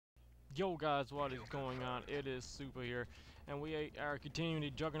Yo guys, what is going on? It is Super here, and we are continuing the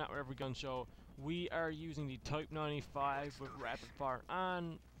Juggernaut Every Gun Show. We are using the Type 95 with Rapid Fire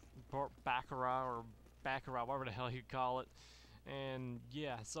on Baccarat, or Baccarat, whatever the hell you call it. And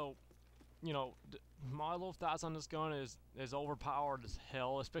yeah, so, my little thoughts on this gun is overpowered as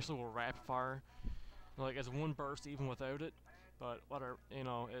hell, especially with Rapid Fire. Like, it's one burst even without it, but whatever,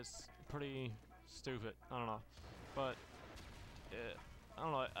 it's pretty stupid. I don't know. But I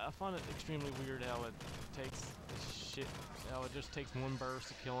don't know. I find it extremely weird how it takes how it just takes one burst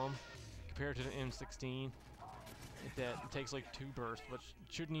to kill him, compared to the M16. That it takes like two bursts, which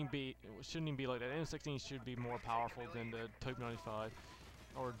it shouldn't even be like that. M16 should be more powerful than the Type 95,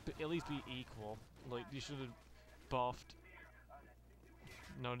 or at least be equal. Like they should have buffed.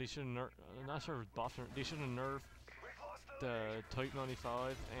 No, they should have I'm not sure if it's buffed. They should have nerfed the Type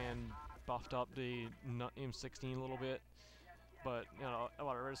 95 and buffed up the M16 a little bit. But,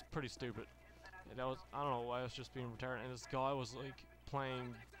 whatever, it's pretty stupid. And that was, I don't know why I was just being retarded, and this guy was, like,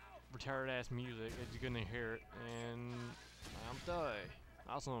 playing retarded-ass music, as you couldn't hear it, and I'm die.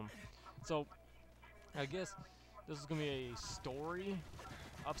 Awesome. So, I guess this is gonna be a story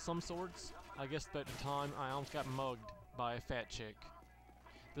of some sorts. I guess at the time, I almost got mugged by a fat chick.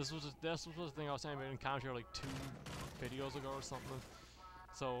 This was the thing I was saying about in commentary like 2 videos ago or something.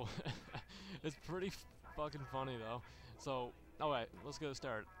 So, it's pretty fucking funny though. So, alright, let's get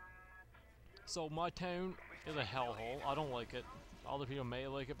started. So, my town is a hellhole. I don't like it. Other people may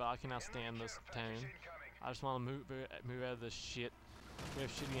like it, but I cannot stand this town. I just want to move out of this shit. We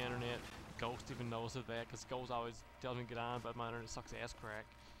have shitty internet. Ghost even knows of that, because Ghost always tells me to get on, but my internet sucks ass crack.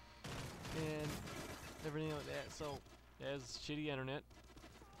 And everything like that. So, there's shitty internet.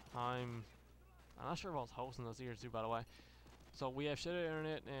 I'm not sure if I was hosting this here too, by the way. So we have shitty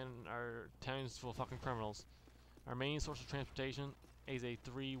internet, and our town's full of fucking criminals. Our main source of transportation is a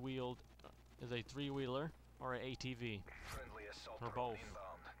three-wheeler or an ATV, or both.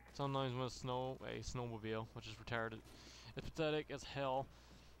 Sometimes with a snowmobile, which is retarded. It's pathetic as hell.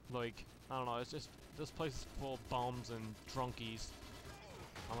 Like, I don't know. It's just this place is full of bums and drunkies.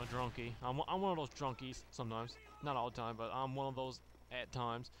 I'm a drunkie. I'm one of those drunkies sometimes, not all the time, but I'm one of those at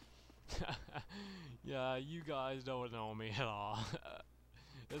times. Yeah, you guys don't know me at all.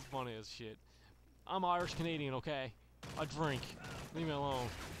 It's funny as shit. I'm Irish Canadian, okay? I drink. Leave me alone.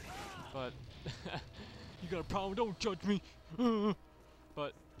 But you got a problem? Don't judge me.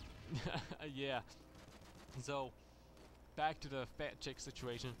 But yeah. So back to the fat chick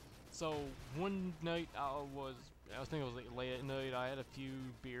situation. So one night I think it was like late at night. I had a few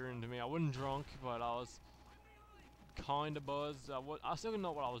beer into me. I wasn't drunk, but I was kind of buzzed. I still didn't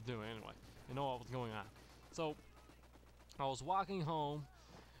know what I was doing anyway. I know what was going on. So I was walking home,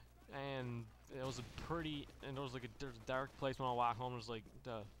 and it was there's a dark place when I walk home. There's like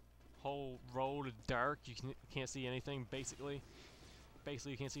the whole road is dark. You can't see anything basically.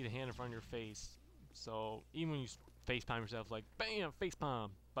 Basically, you can't see the hand in front of your face. So even when you face palm yourself, like bam, face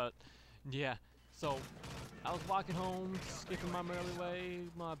palm. But yeah, so I was walking home, skipping my merry way,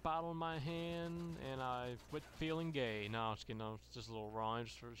 my bottle in my hand, and I quit feeling gay. No, I'm just kidding. No, it's just a little rhyme,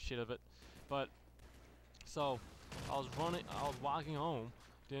 just for the shit of it. But so I was walking home.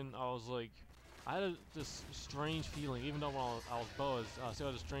 Then I was like, I had this strange feeling, even though when I was buzzed, I still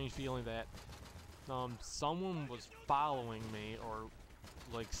had a strange feeling that someone was following me or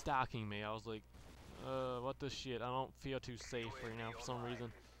like stalking me. I was like, what the shit? I don't feel too safe right now for some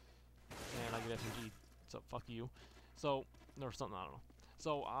reason. And I get FMG, so fuck you. So, or something, I don't know.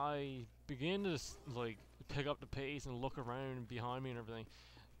 So I began to like pick up the pace and look around behind me and everything.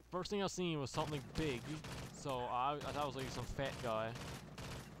 First thing I seen was something big, so I thought it was like some fat guy.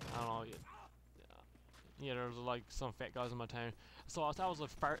 I don't know. Yeah, there was like some fat guys in my town. So I thought it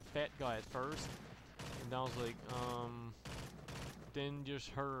was a fat guy at first, and I was like, then just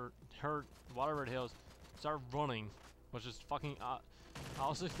heard whatever the hell is, start running, which is fucking. I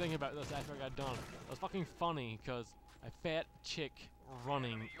was just thinking about this after I got done. It was fucking funny because a fat chick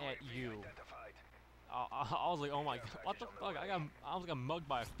running at you. I was like, oh my god, what the fuck? I was like mugged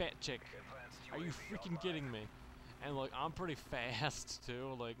by a fat chick. Are you freaking kidding me? And like, I'm pretty fast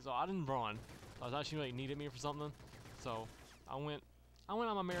too. Like, so I didn't run. I thought she like needed me for something. So I went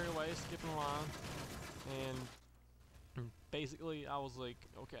on my merry way, skipping along, and basically I was like,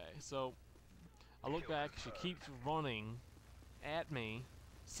 okay. So I look back. She keeps running at me,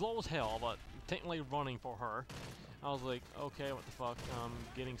 slow as hell, but technically running for her. I was like, okay, what the fuck? I'm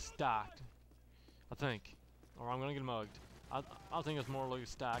getting stalked, I think, or I'm gonna get mugged. I think it's more like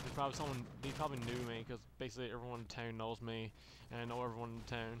stalked. It's probably someone, they probably knew me, because basically everyone in town knows me, and I know everyone in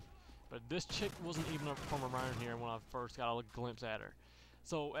town. But this chick wasn't even from around here when I first got a glimpse at her.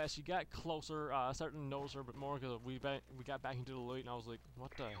 So as she got closer, I started to notice her a bit more because we got back into the loot, and I was like,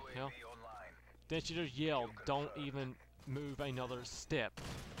 what the hell? Then she just yelled, don't even move another step.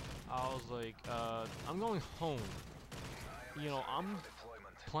 I was like, I'm going home. You know, I'm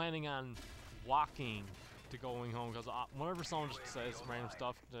planning on walking to going home, because whenever someone just says random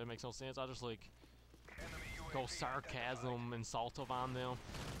stuff that makes no sense, I just like go sarcasm, insultive on them,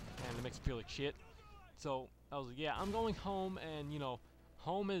 and it makes me feel like shit. So I was like, yeah, I'm going home, and you know,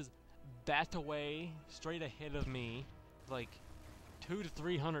 home is that away, straight ahead of me, like 200 to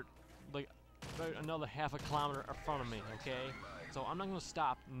 300, like about another half a kilometer in front of me. Okay, so I'm not gonna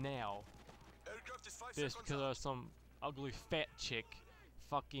stop now. This because of some ugly fat chick,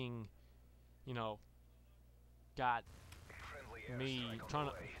 fucking, you know, got me trying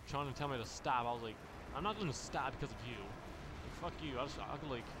to tell me to stop. I was like, I'm not gonna stop because of you. Like, fuck you. I could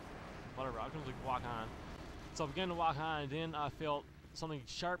like, whatever. I could like walk on. So I began to walk on, and then I felt something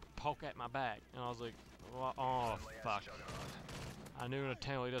sharp poke at my back, and I was like, well, oh fuck. I knew in a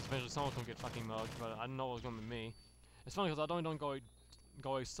time like this, eventually someone's gonna get fucking mugged, but I didn't know it was gonna be me. It's funny because I don't go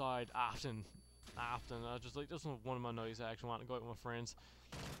outside often. I just like, this was one of my nights I actually wanted to go out with my friends.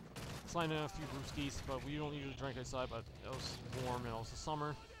 Sliding in a few brewskis, but we don't usually drink outside, but it was warm, you know, it's the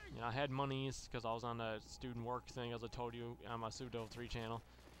summer. You know, I had monies because I was on the student work thing, as I told you, on my Pseudo 3 channel.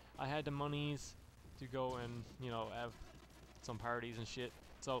 I had the monies to go and, you know, have some parties and shit.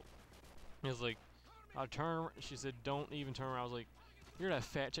 So, it was like, I turned, she said, don't even turn around. I was like, you're that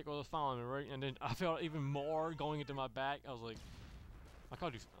fat chick that was following me, right? And then I felt even more going into my back. I was like,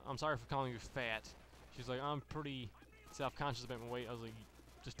 I'm sorry for calling you fat. She's like, I'm pretty self-conscious about my weight. I was like,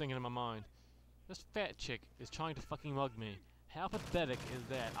 just thinking in my mind, this fat chick is trying to fucking mug me. How pathetic is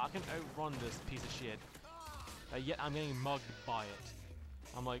that? I can outrun this piece of shit, yet I'm getting mugged by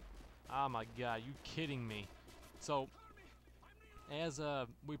it. I'm like, oh my god, you kidding me? So, as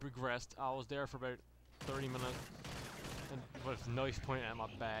we progressed, I was there for about 30 minutes, and with a knife pointing at my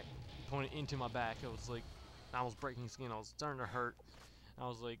back, pointing into my back. It was like, I was breaking skin. I was starting to hurt. I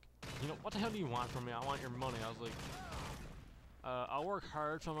was like, you know, what the hell do you want from me? I want your money. I was like, I work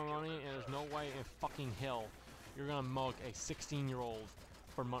hard for my money, and there's no way in fucking hell you're gonna mug a 16-year-old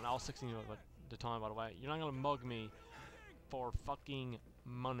for money. I was 16 years old at the time, by the way. You're not gonna mug me for fucking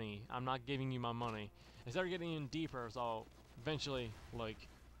money. I'm not giving you my money. It started getting even deeper, so eventually, like,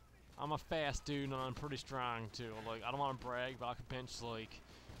 I'm a fast dude and I'm pretty strong too. Like, I don't want to brag, but I could bench like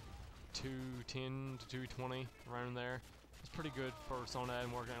 210 to 220 around there. It's pretty good for someone that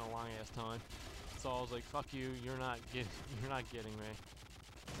hadn't worked in a long ass time. So I was like, fuck you, you're not getting me.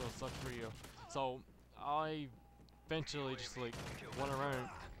 So it sucks for you. So I eventually just like went around.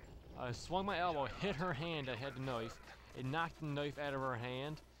 I swung my elbow, hit her hand that had the knife. It knocked the knife out of her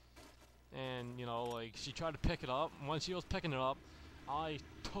hand. And, you know, like, she tried to pick it up. And when she was picking it up, I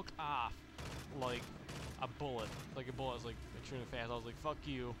took off like a bullet. Like a bullet was like extremely fast. I was like, fuck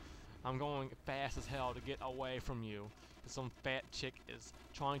you. I'm going fast as hell to get away from you. Cause some fat chick is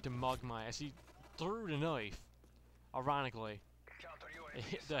trying to mug my ass. She threw the knife. Ironically,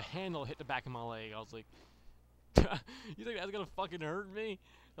 the handle hit the back of my leg. I was like, you think that's gonna fucking hurt me?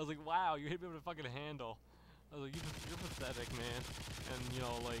 I was like, wow, you hit me with a fucking handle. I was like, you're pathetic, man. And, you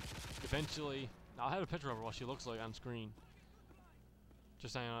know, like, eventually, I'll have a picture of her what she looks like on screen.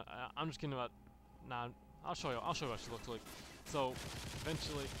 Just saying, I'm just kidding about, nah, I'll show you what she looks like. So,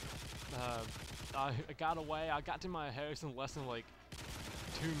 eventually, I got away. I got to my house in less than, like,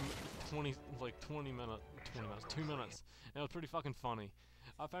 2 minutes. And it was pretty fucking funny.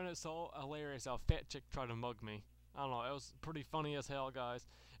 I found it so hilarious how a fat chick tried to mug me. I don't know, it was pretty funny as hell, guys.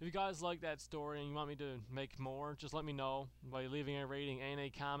 If you guys like that story and you want me to make more, just let me know by leaving a rating and a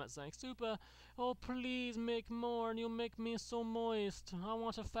comment saying, Super, oh please make more, and you'll make me so moist. I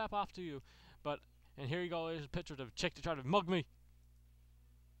want to flap off to you. But, and here you go, here's a picture of the chick to try to mug me.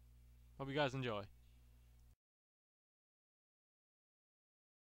 Hope you guys enjoy.